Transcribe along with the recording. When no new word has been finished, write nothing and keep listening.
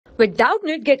With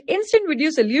Doubtnut, get instant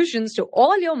video solutions to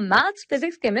all your maths,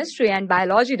 physics, chemistry, and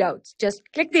biology doubts. Just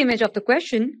click the image of the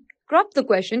question, crop the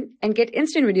question, and get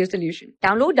instant video solution.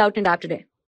 Download Doubtnut app today.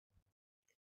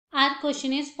 Our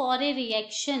question is for a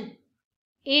reaction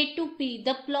A to P.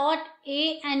 The plot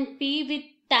A and P with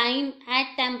time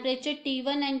at temperature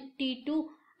T1 and T2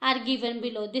 are given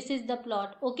below. This is the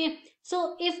plot. Okay.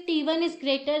 So if T1 is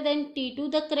greater than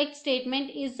T2, the correct statement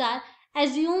is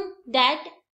assume that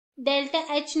delta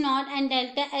H naught and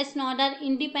delta S naught are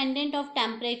independent of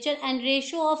temperature and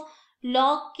ratio of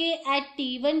log K at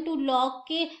T1 to log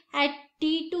K at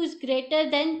T2 is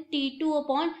greater than T2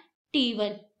 upon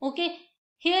T1. Okay.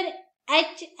 Here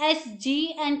H, S,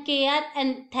 G and K are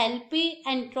enthalpy,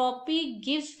 entropy,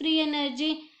 Gibbs free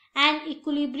energy and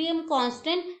equilibrium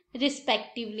constant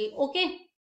respectively. Okay.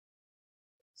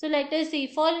 So let us see.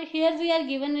 For here we are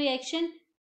given reaction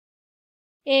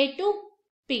A to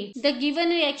P. The given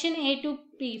reaction A to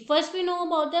P. First we know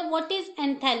about what is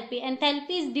enthalpy. Enthalpy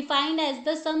is defined as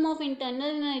the sum of internal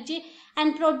energy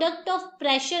and product of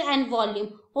pressure and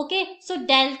volume. Okay, so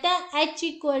delta H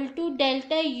equal to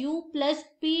delta U plus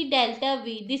P delta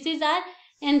V. This is our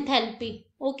enthalpy.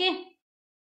 Okay,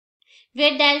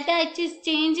 where delta H is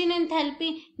change in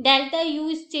enthalpy, delta U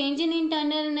is change in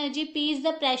internal energy, P is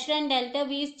the pressure and delta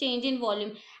V is change in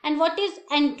volume. And what is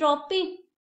entropy?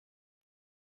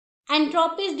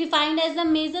 Entropy is defined as the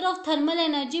measure of thermal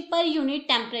energy per unit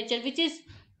temperature, which is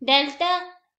delta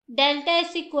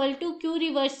S equal to Q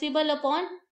reversible upon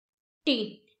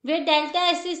T, where delta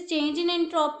S is change in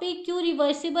entropy, Q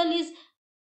reversible is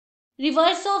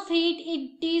reverse of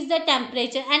heat, T is the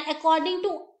temperature. And according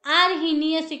to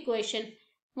Arrhenius equation,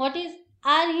 what is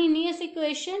Arrhenius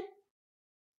equation?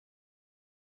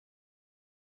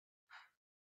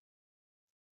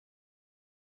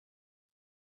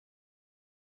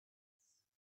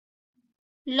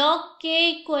 Log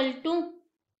K equal to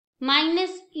minus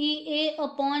EA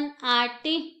upon RT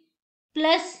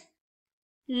plus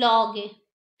log A.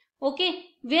 Okay,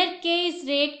 where K is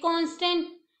rate constant,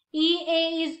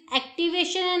 EA is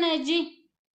activation energy,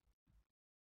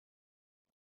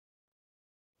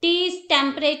 T is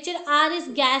temperature, R is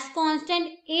gas constant,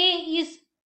 A is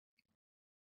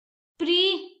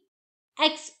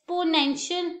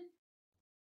pre-exponential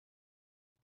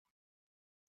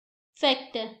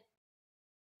factor.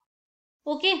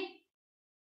 Okay,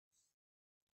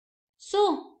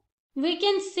 so we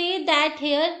can say that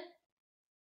here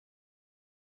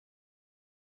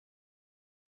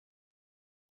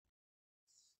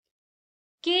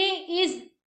K is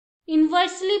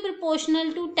inversely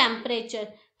proportional to temperature.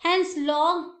 Hence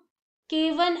log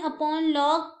K1 upon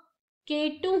log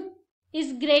K2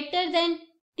 is greater than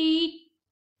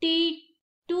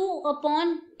T2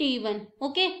 upon T1.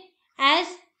 Okay, as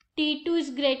T2 is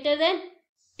greater than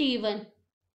T1.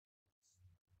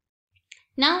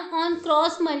 Now on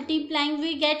cross multiplying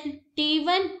we get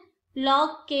T1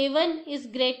 log K1 is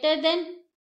greater than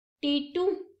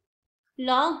T2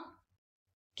 log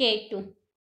K2.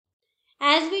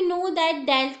 As we know that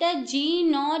delta G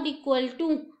naught equal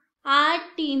to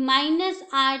RT minus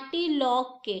RT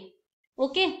log K.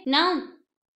 Okay, now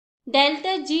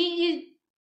delta G is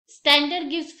standard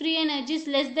Gibbs free energy is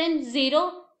less than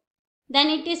 0, then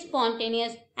it is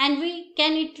spontaneous, and we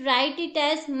can write it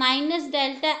as minus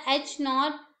delta H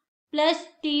naught plus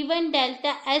T1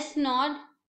 delta S naught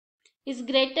is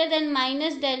greater than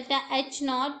minus delta H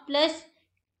naught plus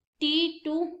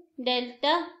T2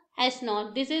 delta S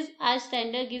naught. This is our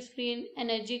standard Gibbs free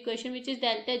energy equation, which is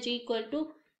delta G equal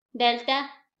to delta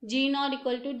G naught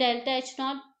equal to delta H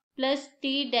naught plus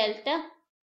T delta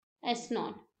S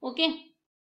naught. Okay.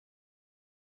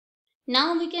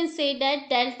 Now we can say that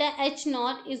delta H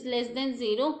naught is less than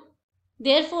 0.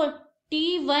 Therefore,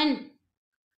 T1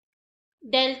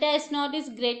 delta S naught is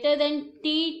greater than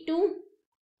T2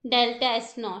 delta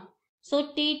S naught.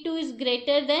 So, T2 is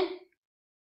greater than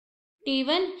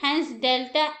T1. Hence,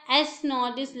 delta S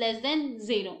naught is less than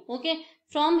 0. Okay.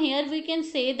 From here, we can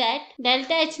say that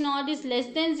delta H naught is less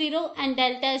than 0 and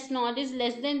delta S naught is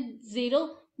less than 0.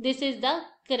 This is the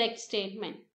correct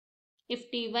statement if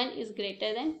T1 is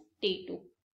greater than T2.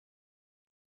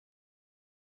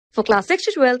 For class 6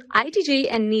 to 12, IIT JEE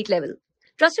and NEET level.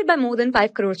 Trusted by more than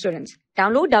 5 crore students.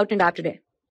 Download Doubtnut app today.